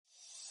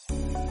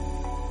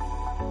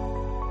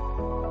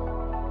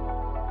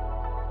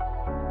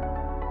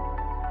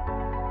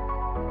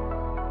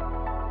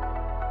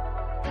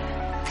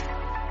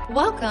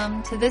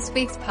Welcome to this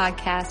week's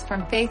podcast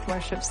from Faith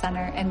Worship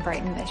Center in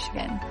Brighton,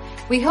 Michigan.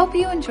 We hope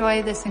you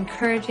enjoy this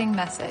encouraging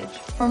message.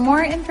 For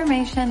more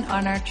information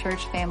on our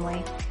church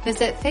family,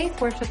 visit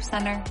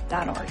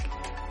faithworshipcenter.org.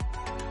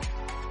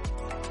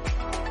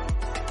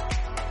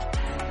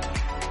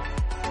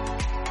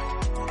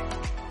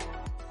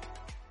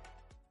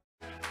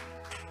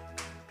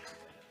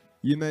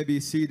 You may be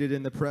seated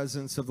in the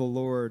presence of the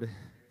Lord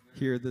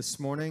here this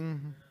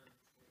morning.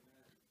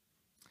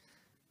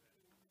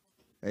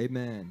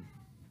 Amen.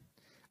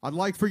 I'd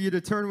like for you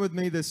to turn with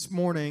me this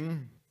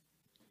morning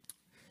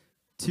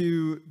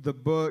to the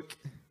book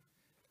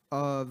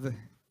of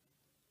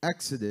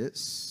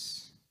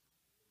Exodus.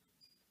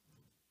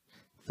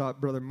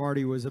 Thought Brother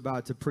Marty was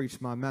about to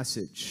preach my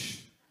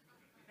message.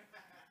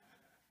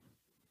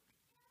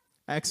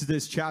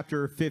 Exodus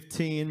chapter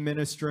 15,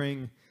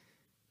 ministering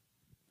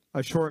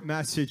a short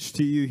message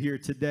to you here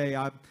today.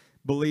 I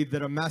believe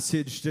that a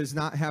message does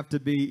not have to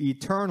be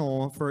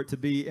eternal for it to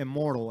be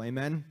immortal.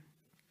 Amen.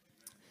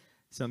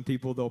 Some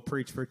people, they'll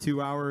preach for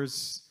 2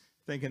 hours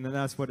thinking that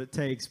that's what it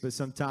takes, but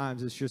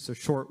sometimes it's just a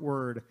short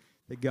word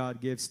that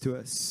God gives to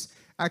us.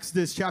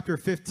 Exodus chapter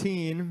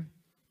 15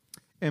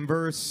 and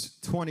verse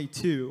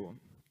 22.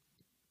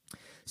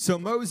 So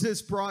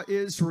Moses brought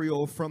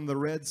Israel from the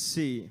Red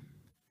Sea.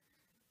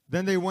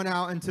 Then they went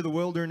out into the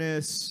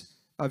wilderness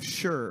of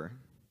Shur.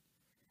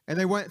 And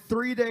they went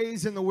 3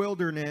 days in the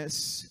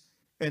wilderness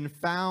and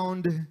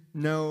found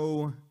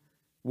no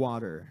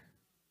water.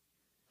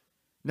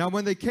 Now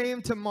when they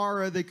came to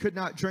Marah, they could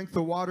not drink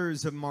the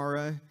waters of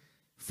Marah,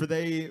 for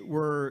they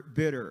were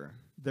bitter.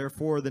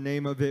 Therefore the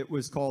name of it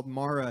was called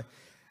Marah.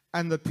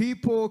 And the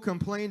people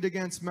complained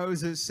against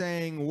Moses,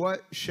 saying,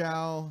 "What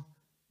shall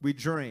we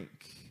drink?"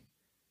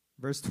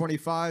 Verse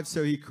 25,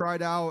 so he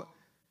cried out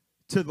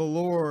to the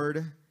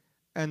Lord,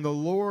 and the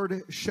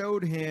Lord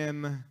showed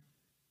him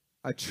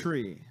a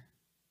tree.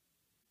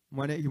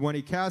 When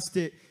he cast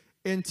it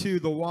into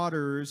the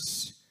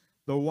waters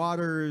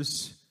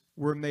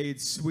were made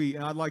sweet.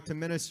 And I'd like to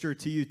minister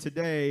to you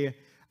today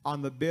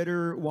on the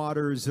bitter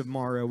waters of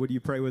Marah. Would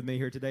you pray with me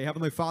here today?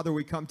 Heavenly Father,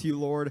 we come to you,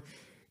 Lord,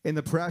 in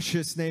the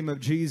precious name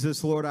of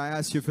Jesus. Lord, I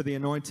ask you for the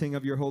anointing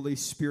of your Holy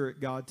Spirit,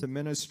 God, to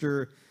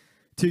minister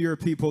to your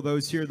people,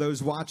 those here,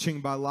 those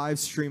watching by live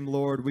stream,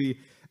 Lord. We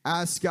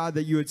ask, God,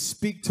 that you would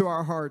speak to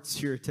our hearts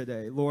here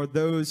today. Lord,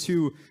 those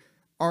who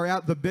are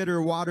at the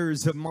bitter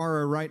waters of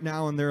Marah right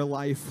now in their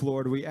life,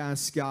 Lord, we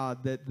ask,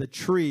 God, that the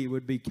tree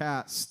would be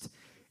cast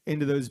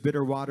into those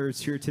bitter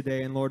waters here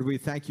today. And Lord, we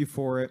thank you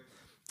for it.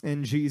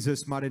 In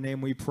Jesus' mighty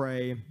name we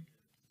pray.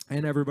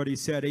 And everybody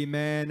said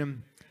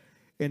amen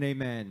and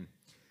amen.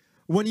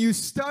 When you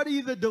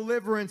study the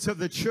deliverance of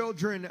the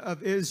children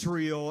of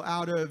Israel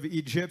out of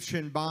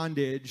Egyptian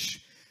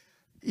bondage,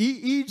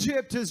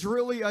 Egypt is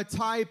really a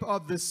type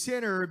of the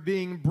sinner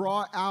being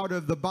brought out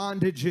of the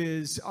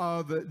bondages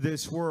of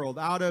this world,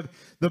 out of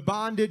the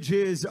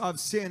bondages of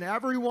sin.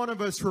 Every one of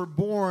us were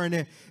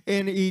born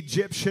in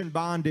Egyptian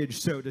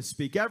bondage, so to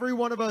speak. Every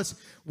one of us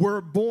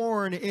were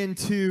born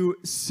into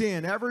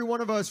sin. Every one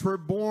of us were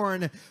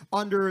born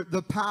under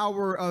the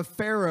power of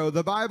Pharaoh.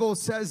 The Bible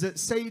says that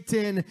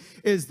Satan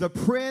is the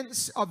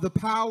prince of the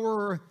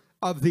power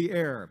of the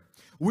air.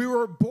 We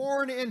were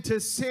born into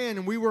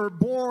sin. We were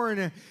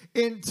born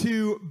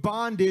into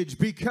bondage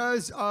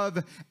because of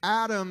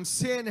Adam.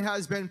 Sin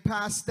has been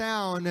passed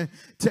down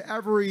to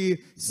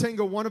every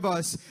single one of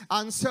us.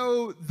 And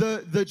so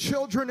the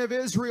children of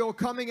Israel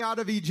coming out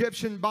of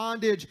Egyptian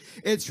bondage,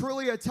 it's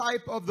really a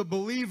type of the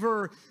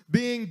believer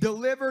being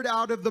delivered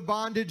out of the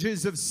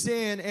bondages of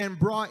sin and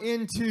brought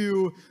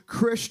into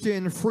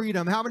Christian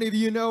freedom. How many of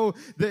you know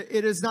that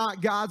it is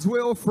not God's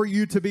will for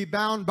you to be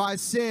bound by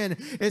sin?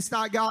 It's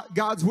not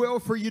God's will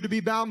for you to be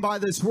bound by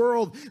this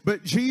world,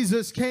 but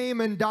Jesus came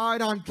and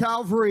died on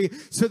Calvary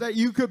so that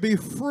you could be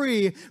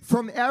free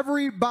from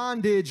every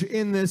bondage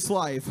in this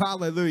life.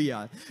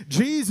 Hallelujah.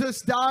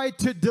 Jesus died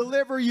to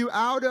deliver you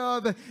out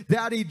of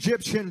that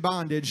Egyptian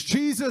bondage.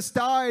 Jesus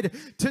died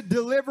to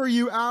deliver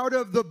you out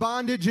of the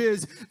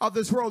bondages of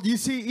this world. You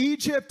see,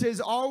 Egypt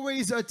is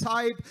always a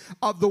type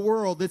of the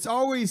world. It's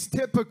always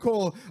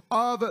typical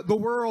of the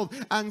world.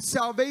 And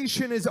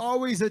salvation is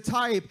always a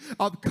type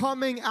of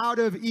coming out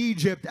of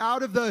Egypt,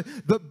 out of the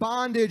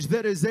bondage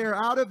that is there,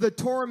 out of the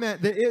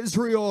torment that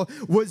Israel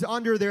was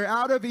under there,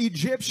 out of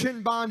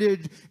Egyptian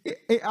bondage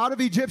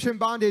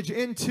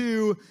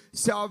into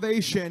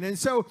salvation. And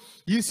so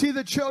you see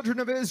the children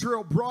of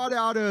Israel brought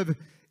out of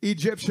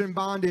Egyptian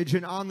bondage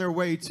and on their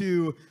way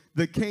to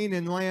the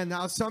Canaan land.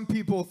 Now, some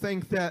people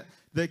think that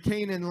the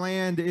Canaan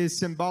land is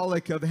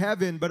symbolic of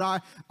heaven, but I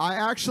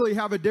actually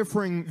have a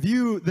differing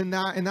view than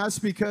that, and that's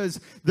because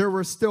there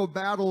were still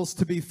battles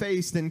to be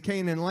faced in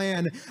Canaan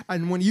land,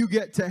 and when you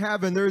get to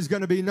heaven, there's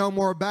going to be no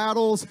more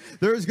battles,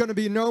 there's going to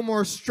be no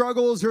more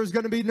struggles, there's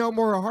going to be no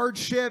more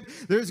hardship,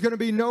 there's going to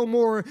be no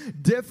more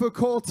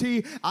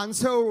difficulty, and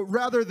so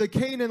rather the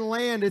Canaan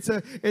land, it's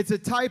a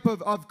type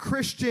of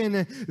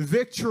Christian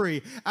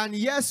victory, and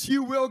yes,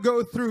 you will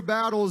go through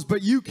battles,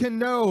 but you can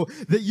know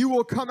that you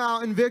will come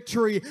out in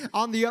victory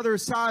on the other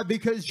side,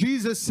 because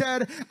Jesus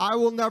said, I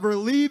will never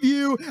leave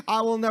you.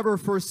 I will never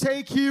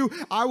forsake you.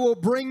 I will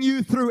bring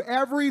you through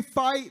every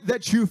fight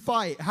that you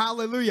fight.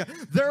 Hallelujah.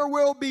 There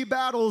will be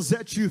battles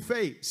that you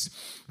face.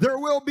 There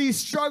will be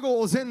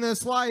struggles in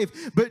this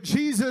life, but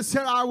Jesus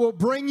said, I will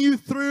bring you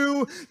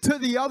through to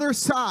the other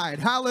side.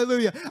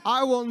 Hallelujah.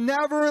 I will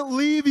never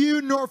leave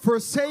you nor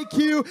forsake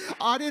you.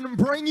 I didn't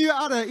bring you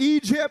out of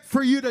Egypt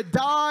for you to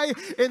die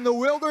in the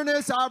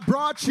wilderness. I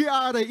brought you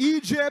out of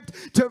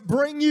Egypt to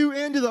bring you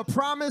into the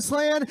promised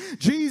land.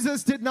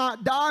 Jesus did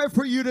not die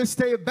for you to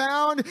stay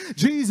bound.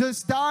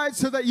 Jesus died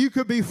so that you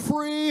could be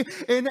free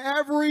in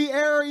every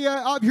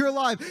area of your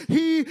life.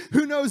 He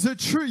who knows the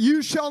truth,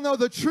 you shall know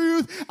the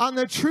truth, and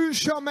the truth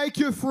shall make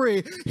you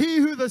free. He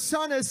who the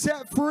Son has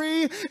set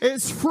free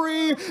is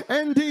free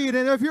indeed.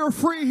 And if you're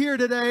free here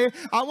today,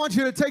 I want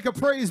you to take a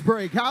praise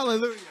break.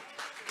 Hallelujah.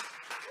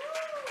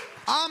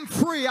 I'm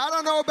free. I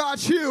don't know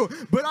about you,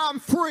 but I'm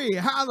free.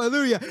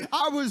 Hallelujah.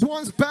 I was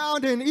once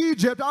bound in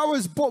Egypt. I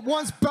was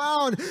once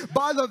bound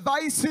by the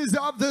vices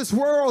of this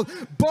world.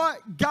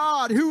 But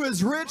God, who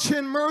is rich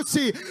in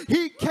mercy,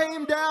 He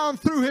came down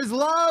through His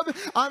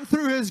love and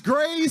through His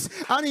grace,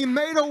 and He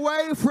made a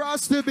way for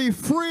us to be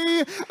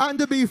free and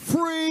to be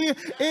free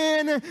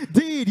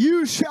indeed.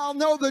 You shall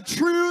know the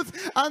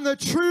truth, and the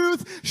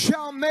truth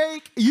shall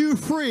make you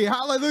free.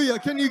 Hallelujah.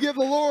 Can you give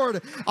the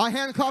Lord a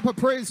hand clap of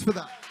praise for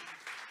that?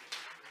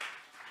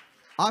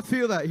 I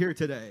feel that here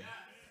today.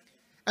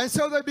 And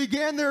so they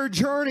began their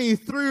journey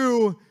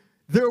through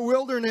their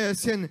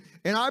wilderness. And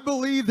I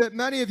believe that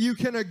many of you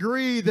can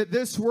agree that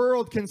this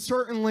world can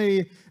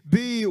certainly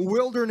be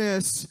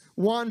wilderness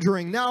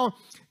wandering. Now,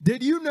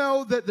 did you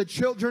know that the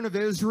children of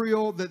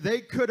Israel, that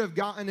they could have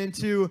gotten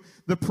into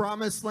the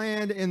promised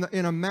land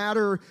in a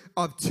matter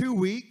of 2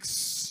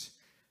 weeks?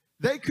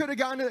 They could have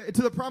gotten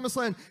to the promised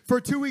land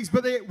for 2 weeks,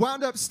 but they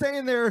wound up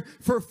staying there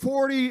for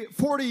 40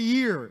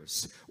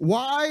 years.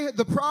 Why?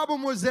 The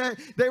problem was that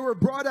they were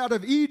brought out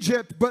of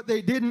Egypt, but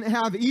they didn't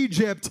have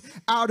Egypt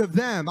out of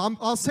them.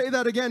 I'll say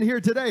that again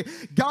here today.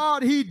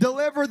 God, He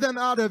delivered them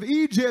out of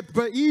Egypt,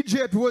 but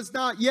Egypt was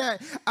not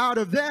yet out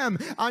of them.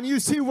 And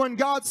you see, when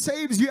God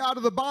saves you out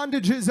of the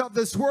bondages of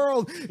this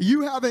world,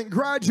 you haven't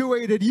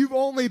graduated. You've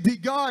only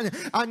begun.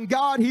 And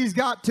God, He's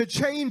got to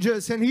change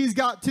us, and He's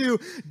got to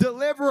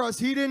deliver us.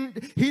 He didn't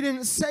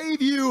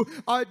save you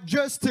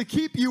just to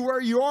keep you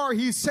where you are.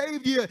 He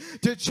saved you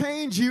to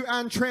change you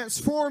and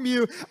transform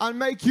you and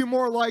make you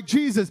more like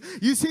Jesus.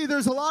 You see,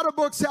 there's a lot of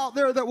books out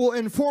there that will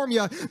inform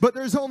you, but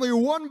there's only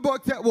one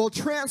book that will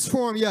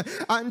transform you.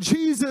 And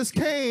Jesus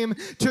came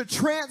to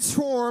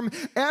transform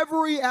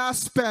every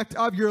aspect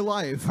of your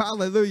life.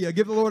 Hallelujah.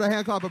 Give the Lord a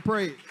hand clap of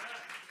praise.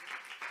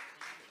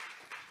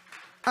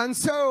 And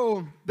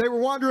so they were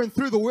wandering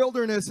through the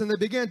wilderness, and they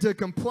began to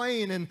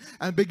complain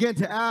and began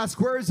to ask,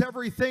 where's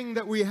everything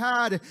that we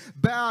had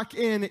back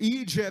in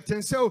Egypt?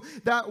 And so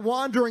that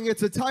wandering,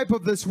 it's a type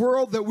of this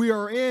world that we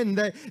are in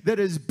that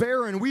is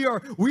barren. We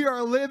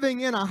are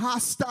living in a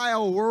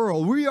hostile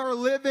world. We are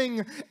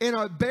living in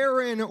a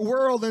barren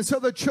world. And so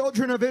the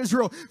children of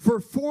Israel for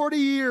 40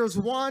 years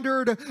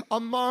wandered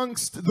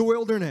amongst the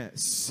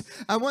wilderness.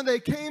 And when they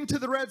came to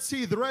the Red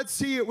Sea,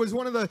 it was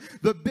one of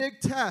the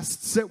big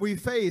tests that we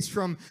face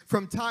from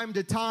time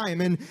to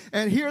time.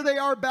 And here they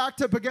are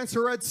backed up against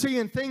the Red Sea,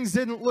 and things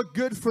didn't look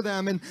good for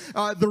them. And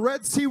the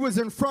Red Sea was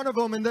in front of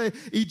them, and the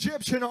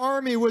Egyptian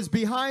army was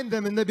behind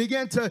them, and they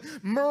began to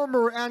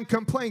murmur and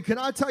complain. Can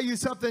I tell you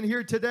something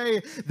here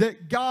today?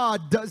 That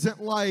God doesn't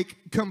like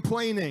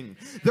complaining.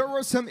 There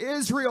were some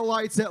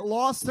Israelites that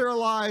lost their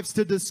lives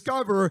to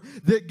discover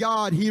that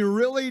God, He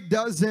really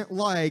doesn't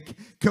like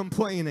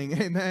complaining.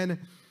 Amen.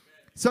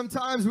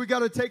 Sometimes we got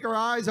to take our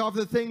eyes off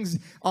the things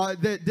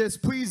that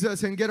displease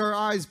us and get our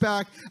eyes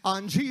back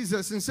on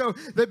Jesus. And so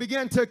they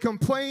began to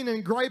complain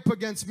and gripe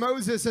against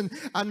Moses. And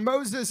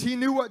Moses, he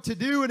knew what to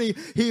do, and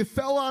he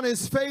fell on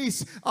his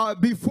face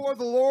before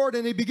the Lord,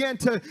 and he began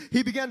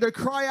to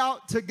cry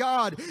out to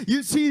God.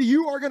 You see,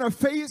 you are going to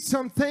face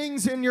some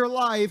things in your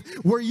life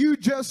where you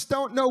just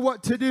don't know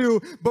what to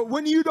do. But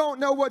when you don't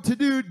know what to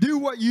do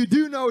what you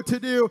do know to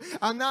do,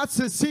 and that's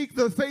to seek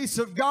the face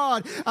of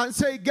God and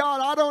say, God,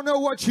 I don't know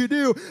what to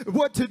do,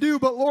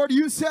 but Lord,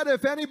 you said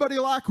if anybody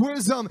lack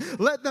wisdom,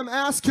 let them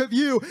ask of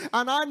you.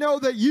 And I know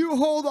that you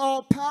hold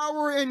all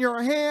power in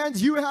your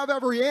hands. You have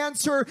every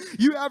answer.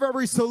 You have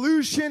every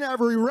solution,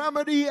 every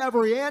remedy,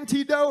 every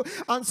antidote.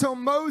 And so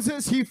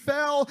Moses, he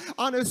fell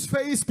on his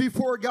face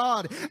before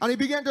God, and he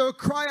began to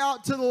cry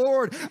out to the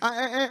Lord.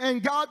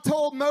 And God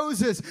told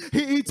Moses,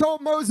 he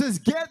told Moses,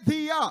 get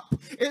thee up.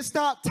 It's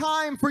not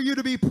time for you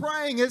to be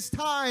praying. It's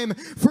time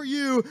for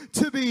you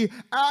to be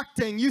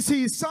acting. You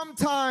see,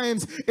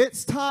 sometimes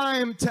it's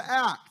time to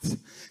act.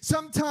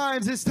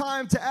 Sometimes it's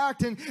time to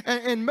act.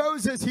 And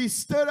Moses, he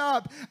stood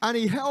up and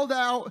he held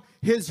out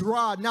his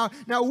rod. Now,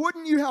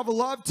 wouldn't you have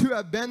loved to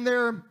have been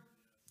there?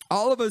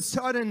 All of a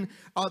sudden,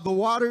 the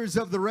waters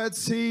of the Red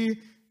Sea,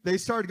 they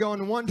started going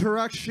in one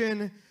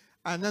direction,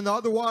 and then the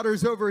other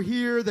waters over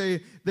here,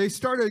 they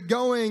started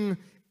going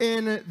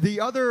in the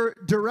other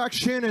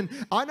direction. And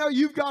I know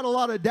you've got a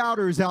lot of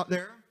doubters out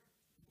there.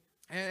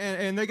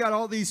 And they got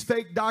all these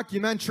fake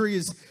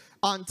documentaries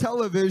on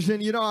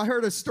television. You know, I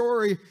heard a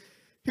story.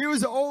 He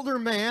was an older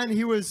man.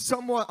 He was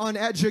somewhat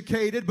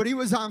uneducated, but he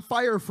was on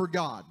fire for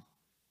God.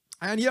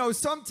 And, you know,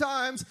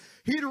 sometimes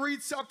he'd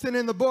read something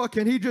in the book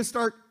and he'd just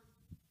start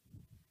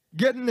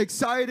getting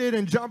excited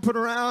and jumping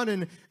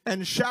around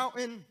and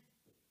shouting.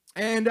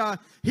 And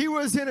he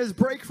was in his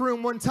break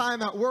room one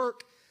time at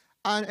work,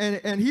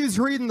 and he's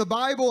reading the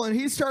Bible, and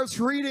he starts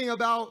reading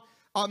about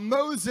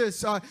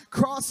Moses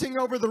crossing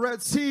over the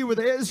Red Sea with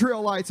the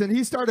Israelites, and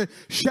he started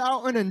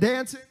shouting and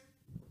dancing.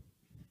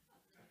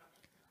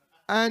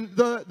 And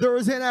there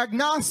was an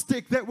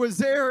agnostic that was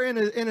there in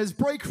his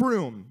break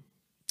room.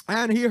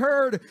 And he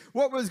heard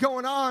what was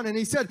going on, and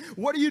he said,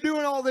 "What are you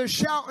doing all this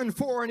shouting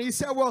for?" And he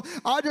said, "Well,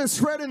 I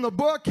just read in the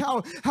book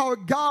how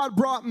God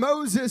brought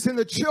Moses and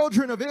the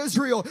children of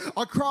Israel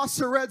across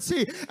the Red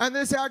Sea." And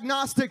this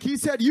agnostic, he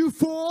said, "You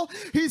fool."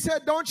 He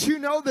said, "Don't you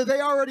know that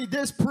they already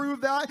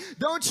disproved that?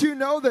 Don't you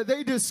know that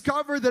they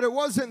discovered that it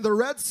wasn't the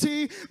Red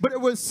Sea, but it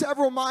was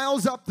several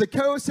miles up the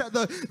coast at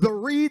the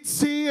Reed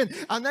Sea?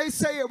 And they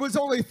say it was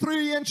only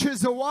 3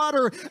 inches of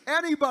water.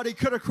 Anybody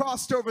could have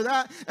crossed over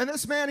that." And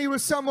this man, he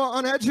was somewhat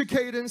uneducated,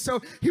 and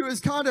so he was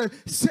kind of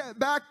set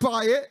back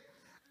by it,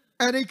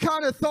 and he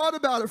kind of thought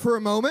about it for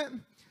a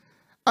moment,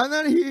 and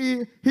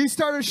then he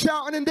started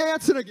shouting and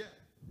dancing again.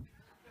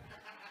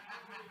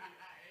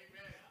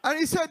 And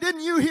he said,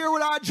 "Didn't you hear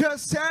what I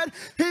just said?"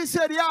 He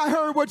said, "Yeah, I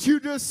heard what you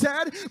just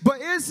said,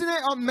 but isn't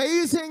it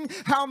amazing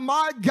how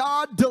my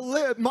God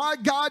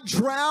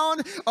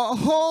drowned a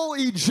whole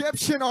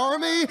Egyptian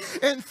army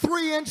in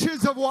 3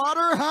 inches of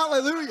water?"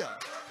 Hallelujah.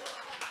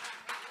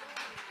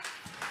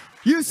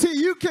 You see,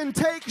 you can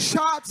take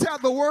shots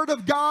at the Word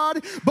of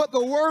God, but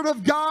the Word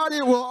of God,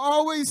 it will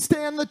always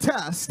stand the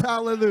test.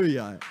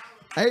 Hallelujah.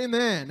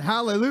 Amen.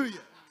 Hallelujah.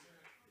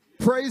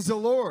 Praise the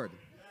Lord.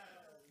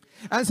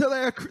 And so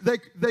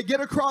they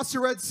get across the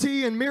Red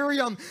Sea, and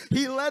Miriam,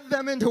 he led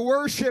them into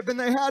worship, and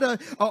they had a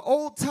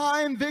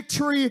old-time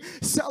victory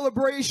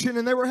celebration,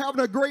 and they were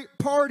having a great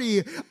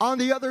party on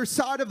the other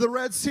side of the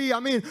Red Sea. I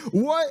mean,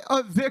 what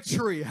a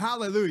victory.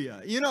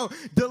 Hallelujah. You know,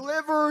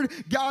 delivered,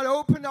 God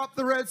opened up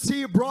the Red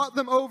Sea, brought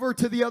them over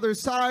to the other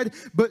side.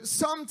 But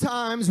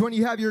sometimes when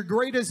you have your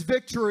greatest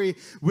victory,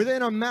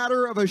 within a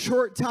matter of a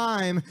short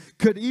time,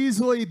 could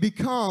easily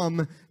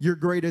become your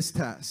greatest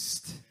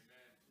test.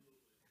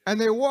 And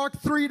they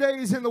walked 3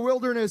 days in the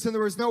wilderness, and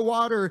there was no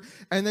water,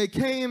 and they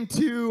came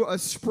to a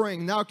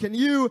spring. Now, can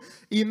you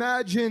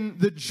imagine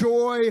the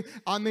joy?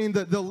 I mean,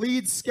 the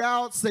lead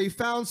scouts, they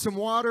found some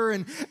water,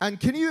 and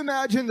can you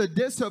imagine the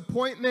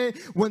disappointment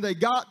when they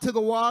got to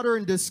the water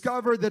and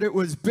discovered that it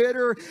was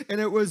bitter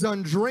and it was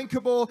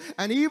undrinkable?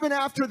 And even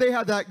after they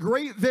had that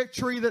great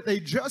victory that they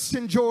just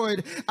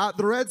enjoyed at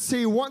the Red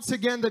Sea, once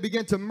again, they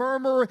began to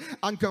murmur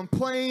and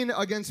complain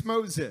against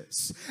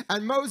Moses.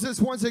 And Moses,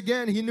 once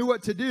again, he knew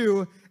what to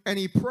do. And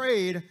he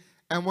prayed,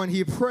 and when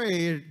he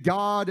prayed,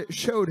 God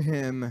showed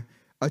him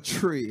a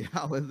tree.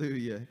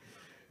 Hallelujah.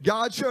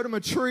 God showed him a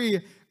tree,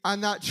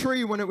 and that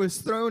tree, when it was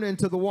thrown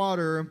into the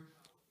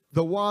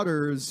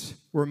waters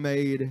were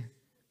made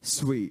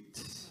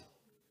sweet.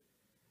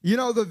 You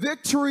know, the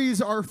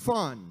victories are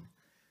fun.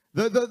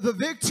 The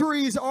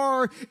victories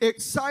are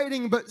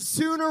exciting, but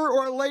sooner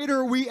or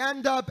later we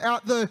end up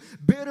at the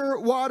bitter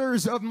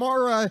waters of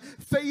Marah,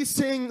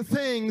 facing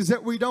things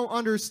that we don't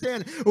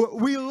understand.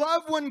 We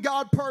love when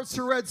God parts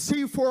the Red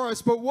Sea for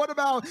us, but what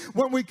about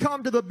when we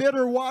come to the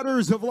bitter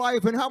waters of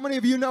life? And how many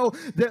of you know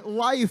that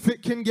life,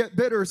 it can get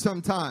bitter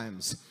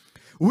sometimes?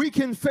 We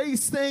can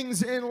face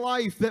things in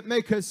life that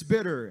make us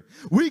bitter.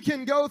 We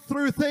can go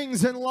through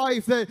things in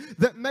life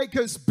that make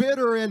us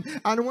bitter. And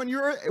when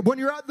you're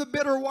at the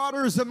bitter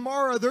waters of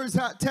Marah, there's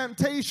that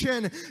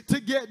temptation to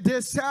get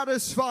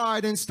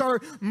dissatisfied and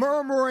start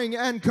murmuring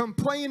and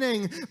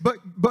complaining.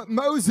 But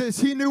Moses,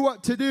 he knew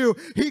what to do.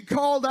 He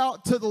called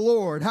out to the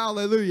Lord.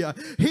 Hallelujah.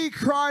 He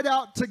cried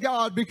out to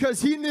God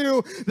because he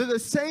knew that the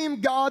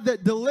same God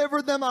that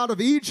delivered them out of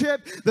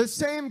Egypt, the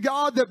same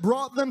God that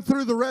brought them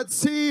through the Red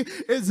Sea,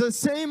 is the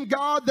same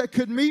God that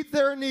could meet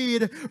their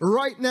need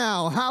right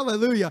now.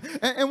 Hallelujah.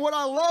 And what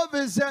I love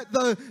is that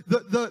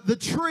the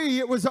tree,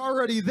 it was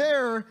already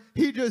there.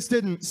 He just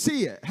didn't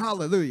see it.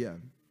 Hallelujah.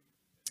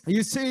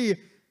 You see,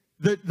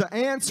 the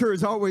answer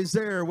is always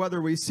there,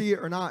 whether we see it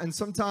or not. And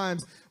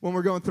sometimes when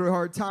we're going through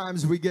hard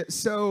times, we get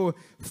so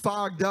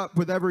fogged up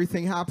with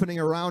everything happening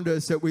around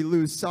us that we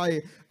lose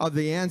sight of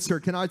the answer.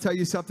 Can I tell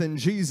you something?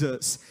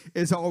 Jesus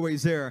is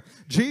always there.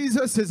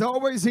 Jesus is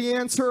always the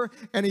answer,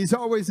 and he's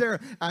always there.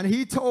 And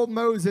he told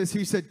Moses,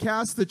 he said,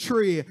 cast the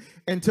tree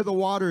into the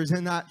waters.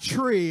 And that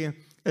tree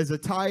is a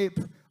type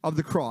of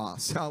the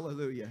cross.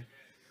 Hallelujah.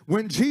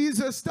 When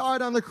Jesus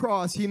died on the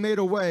cross, he made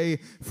a way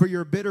for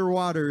your bitter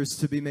waters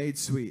to be made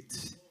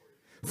sweet,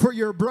 for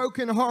your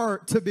broken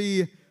heart to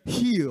be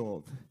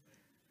healed.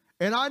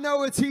 And I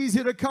know it's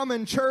easy to come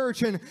in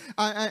church and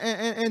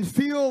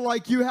feel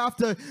like you have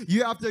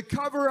to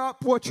cover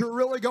up what you're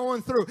really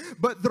going through.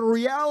 But the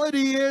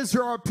reality is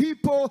there are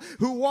people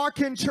who walk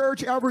in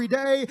church every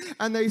day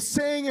and they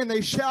sing and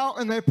they shout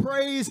and they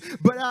praise,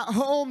 but at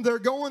home they're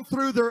going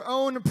through their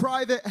own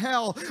private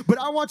hell. But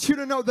I want you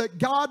to know that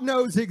God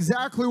knows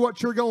exactly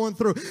what you're going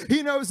through.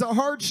 He knows the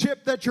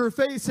hardship that you're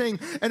facing.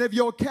 And if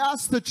you'll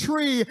cast the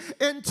tree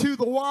into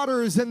the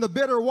waters, and the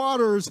bitter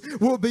waters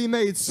will be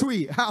made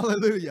sweet.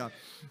 Hallelujah.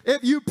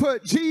 If you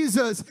put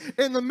Jesus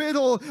in the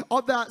middle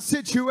of that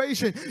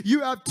situation,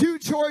 you have two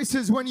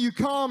choices when you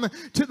come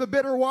to the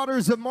bitter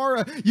waters of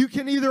Marah. You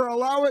can either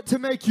allow it to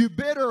make you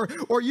bitter,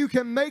 or you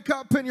can make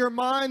up in your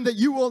mind that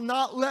you will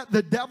not let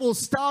the devil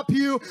stop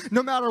you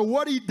no matter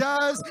what he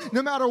does,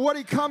 no matter what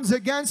he comes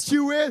against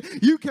you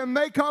with. You can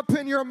make up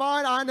in your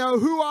mind, I know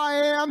who I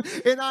am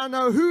and I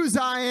know whose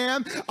I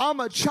am. I'm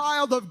a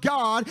child of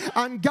God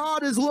and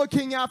God is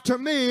looking after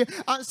me.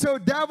 And so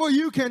devil,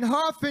 you can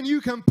huff and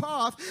you can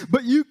puff,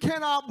 but you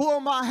cannot blow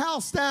my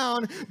house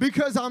down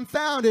because I'm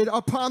founded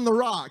upon the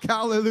rock.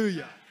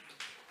 Hallelujah.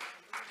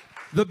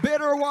 The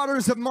bitter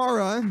waters of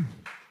Marah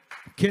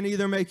can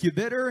either make you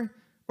bitter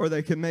or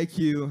they can make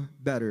you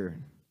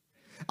better.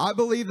 I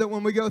believe that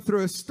when we go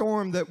through a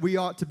storm that we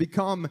ought to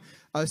become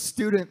a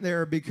student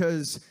there,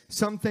 because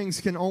some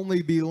things can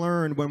only be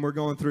learned when we're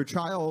going through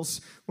trials,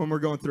 when we're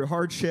going through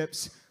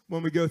hardships,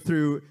 when we go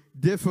through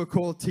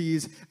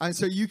difficulties. And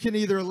so you can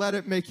either let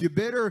it make you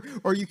bitter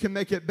or you can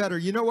make it better.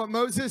 You know what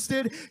Moses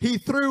did? He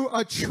threw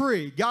a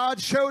tree.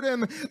 God showed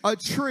him a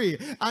tree,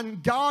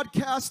 and God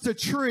cast a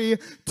tree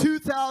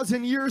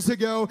 2,000 years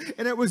ago,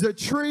 and it was a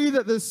tree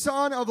that the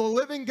Son of the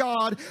living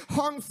God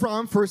hung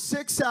from for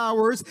 6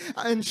 hours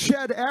and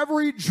shed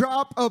every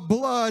drop of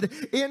blood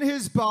in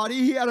his body.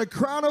 He had a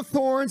crown of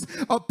thorns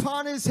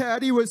upon his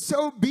head. He was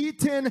so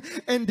beaten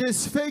and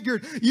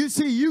disfigured. You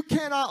see, you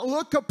cannot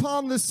look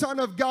upon the Son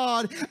of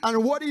God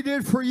and what he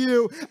did for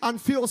you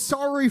and feel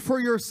sorry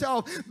for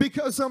yourself,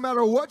 because no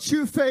matter what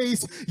you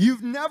face,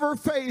 you've never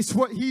faced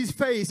what he's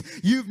faced.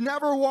 You've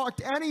never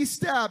walked any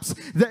steps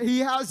that he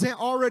hasn't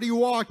already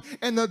walked.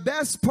 And the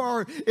best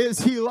part is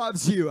he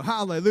loves you.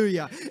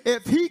 Hallelujah.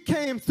 If he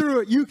came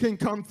through it, you can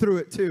come through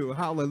it too.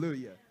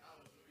 Hallelujah.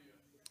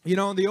 You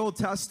know, in the Old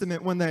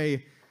Testament, when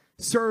they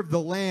served the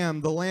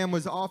lamb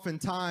was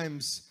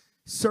oftentimes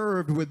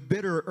served with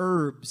bitter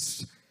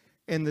herbs.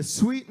 And the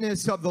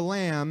sweetness of the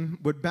lamb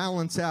would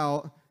balance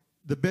out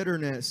the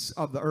bitterness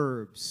of the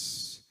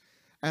herbs.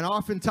 And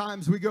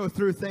oftentimes we go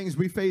through things,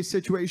 we face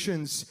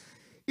situations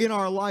in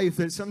our life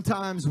that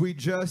sometimes we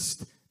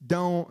just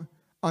don't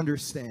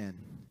understand.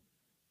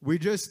 We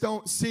just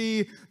don't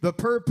see the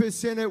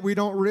purpose in it. We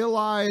don't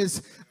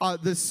realize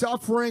the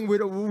suffering.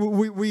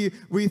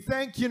 We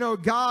think, you know,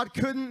 God,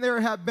 couldn't there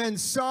have been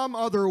some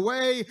other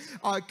way?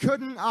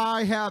 Couldn't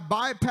I have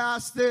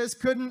bypassed this?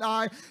 Couldn't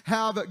I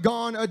have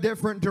gone a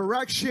different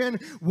direction?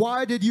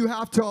 Why did you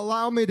have to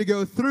allow me to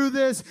go through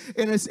this?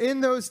 And it's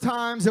in those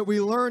times that we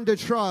learn to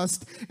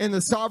trust in the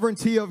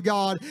sovereignty of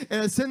God.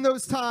 And it's in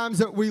those times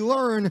that we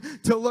learn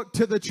to look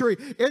to the tree.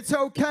 It's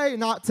okay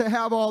not to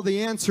have all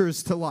the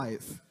answers to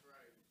life.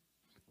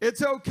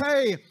 It's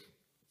okay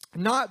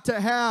not to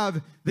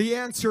have the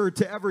answer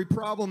to every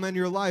problem in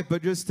your life,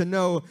 but just to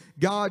know,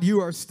 God, you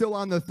are still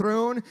on the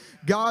throne.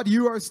 God,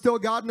 you are still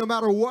God. No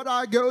matter what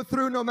I go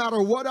through, no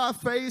matter what I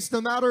face, no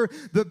matter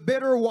the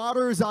bitter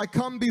waters I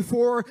come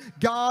before,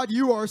 God,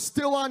 you are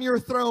still on your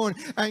throne.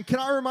 And can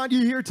I remind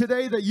you here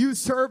today that you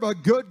serve a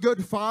good,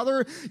 good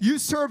Father. You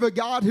serve a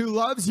God who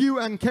loves you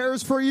and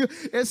cares for you.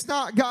 It's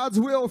not God's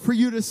will for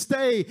you to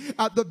stay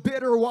at the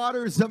bitter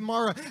waters of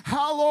Marah.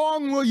 How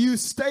long will you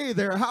stay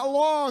there? How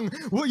long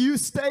will you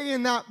stay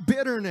in that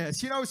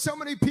bitterness? You know, so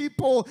many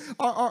people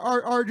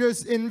are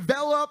just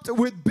enveloped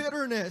with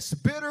bitterness,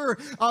 bitter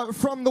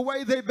from the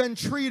way they've been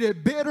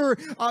treated, bitter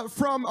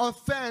from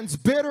offense,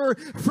 bitter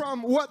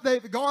from what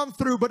they've gone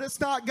through. But it's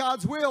not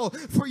God's will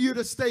for you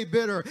to stay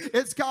bitter.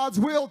 It's God's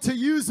will to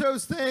use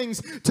those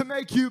things to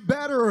make you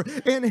better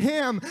in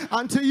Him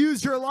and to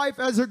use your life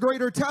as a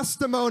greater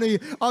testimony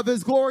of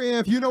His glory. And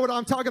if you know what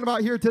I'm talking about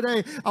here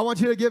today, I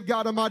want you to give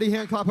God a mighty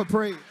hand clap of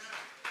praise.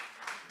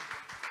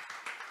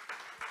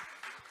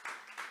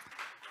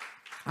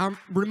 I'm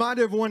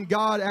reminded of when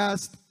God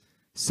asked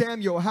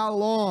Samuel, how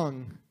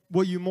long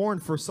will you mourn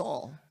for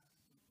Saul?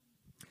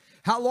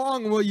 How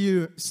long will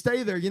you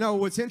stay there? You know,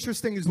 what's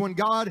interesting is when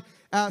God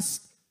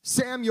asked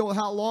Samuel,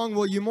 how long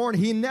will you mourn?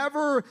 He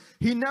never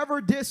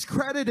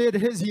discredited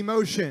his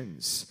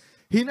emotions.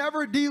 He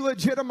never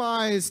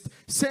delegitimized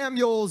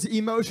Samuel's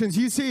emotions.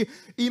 You see,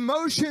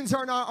 emotions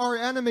are not our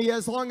enemy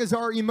as long as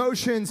our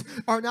emotions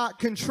are not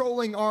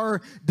controlling our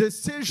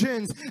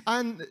decisions.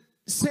 And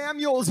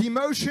Samuel's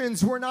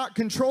emotions were not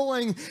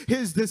controlling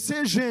his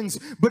decisions,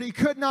 but he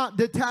could not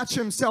detach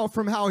himself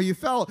from how he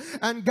felt.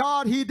 And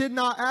God, he did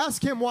not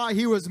ask him why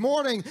he was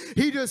mourning.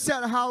 He just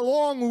said, how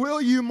long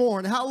will you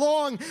mourn? How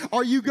long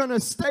are you going to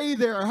stay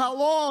there? How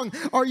long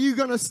are you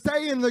going to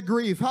stay in the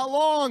grief? How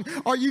long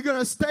are you going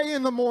to stay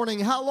in the mourning?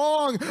 How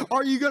long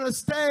are you going to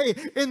stay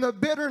in the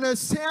bitterness?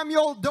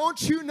 Samuel,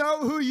 don't you know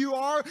who you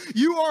are?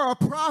 You are a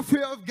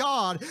prophet of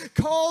God,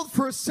 called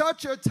for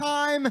such a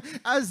time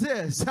as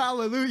this.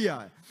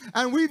 Hallelujah.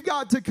 And we've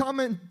got to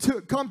come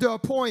to a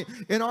point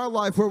in our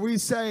life where we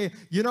say,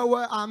 you know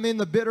what, I'm in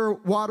the bitter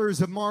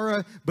waters of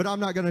Marah, but I'm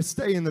not going to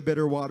stay in the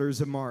bitter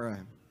waters of Marah.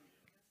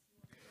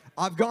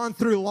 I've gone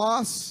through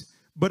loss,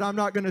 but I'm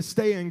not going to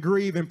stay in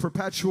grief and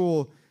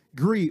perpetual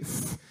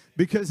grief,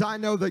 because I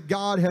know that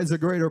God has a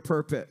greater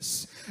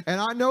purpose. And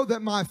I know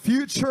that my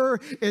future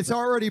is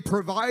already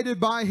provided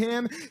by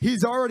him.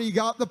 He's already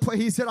got the plan.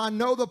 He said, I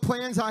know the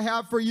plans I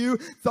have for you,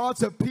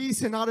 thoughts of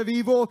peace and not of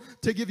evil,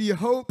 to give you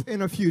hope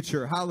in a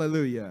future.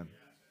 Hallelujah.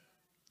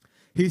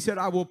 He said,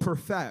 I will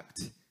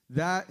perfect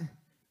that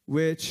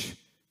which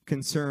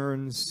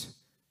concerns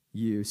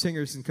you.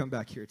 Singers can come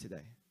back here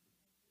today.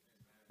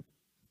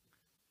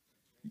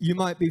 You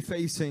might be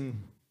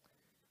facing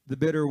the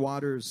bitter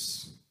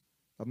waters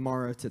of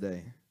Marah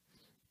today.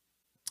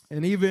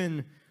 And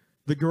even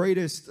the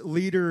greatest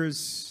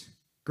leaders,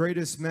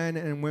 greatest men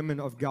and women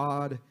of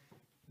God,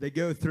 they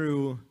go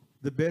through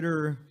the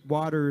bitter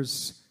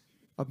waters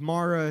of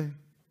Marah.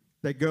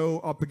 They go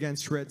up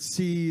against Red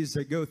Seas.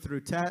 They go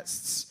through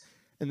tests,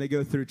 and they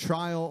go through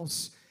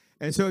trials.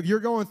 And so if you're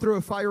going through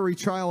a fiery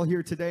trial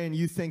here today and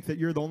you think that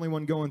you're the only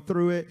one going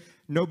through it,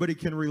 nobody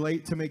can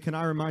relate to me, can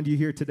I remind you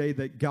here today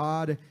that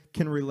God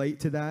can relate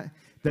to that?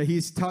 That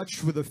he's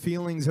touched with the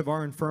feelings of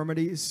our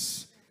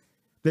infirmities.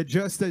 That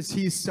just as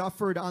he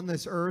suffered on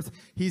this earth,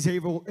 he's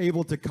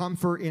able to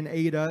comfort and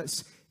aid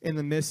us in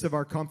the midst of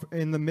our comfort,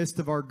 in the midst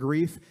of our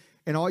grief.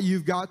 And all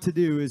you've got to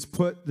do is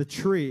put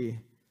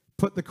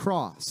the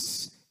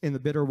cross in the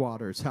bitter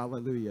waters.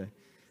 Hallelujah.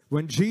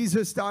 When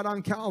Jesus died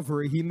on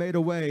Calvary, he made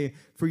a way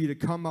for you to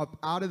come up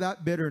out of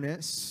that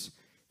bitterness,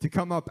 to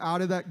come up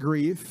out of that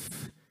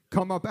grief,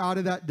 come up out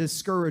of that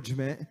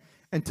discouragement,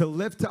 and to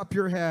lift up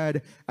your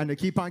head and to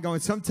keep on going.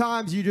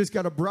 Sometimes you just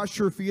got to brush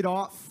your feet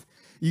off.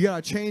 You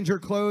got to change your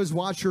clothes,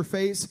 wash your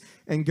face,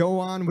 and go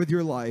on with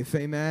your life.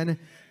 Amen.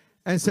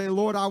 And say,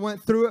 Lord, I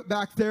went through it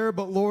back there,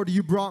 but Lord,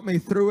 you brought me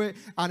through it.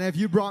 And if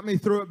you brought me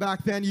through it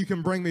back then, you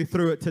can bring me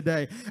through it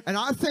today. And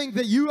I think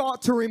that you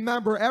ought to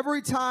remember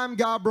every time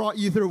God brought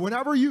you through,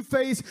 whenever you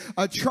face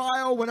a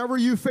trial, whenever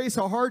you face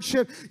a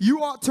hardship,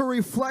 you ought to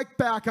reflect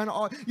back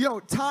on,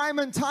 time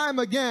and time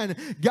again,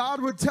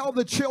 God would tell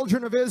the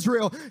children of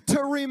Israel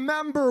to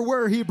remember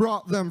where he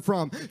brought them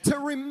from, to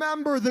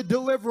remember the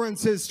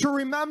deliverances, to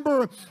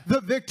remember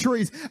the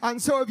victories.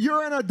 And so if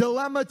you're in a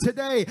dilemma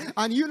today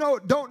and you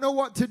don't know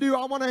what to do,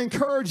 I want to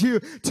encourage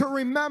you to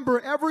remember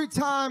every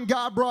time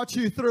God brought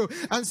you through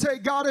and say,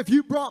 God, if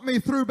you brought me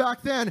through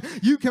back then,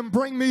 you can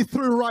bring me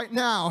through right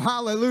now.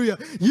 Hallelujah.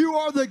 You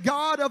are the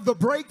God of the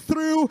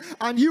breakthrough,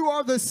 and you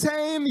are the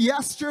same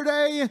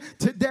yesterday,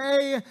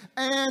 today,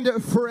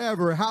 and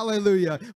forever. Hallelujah.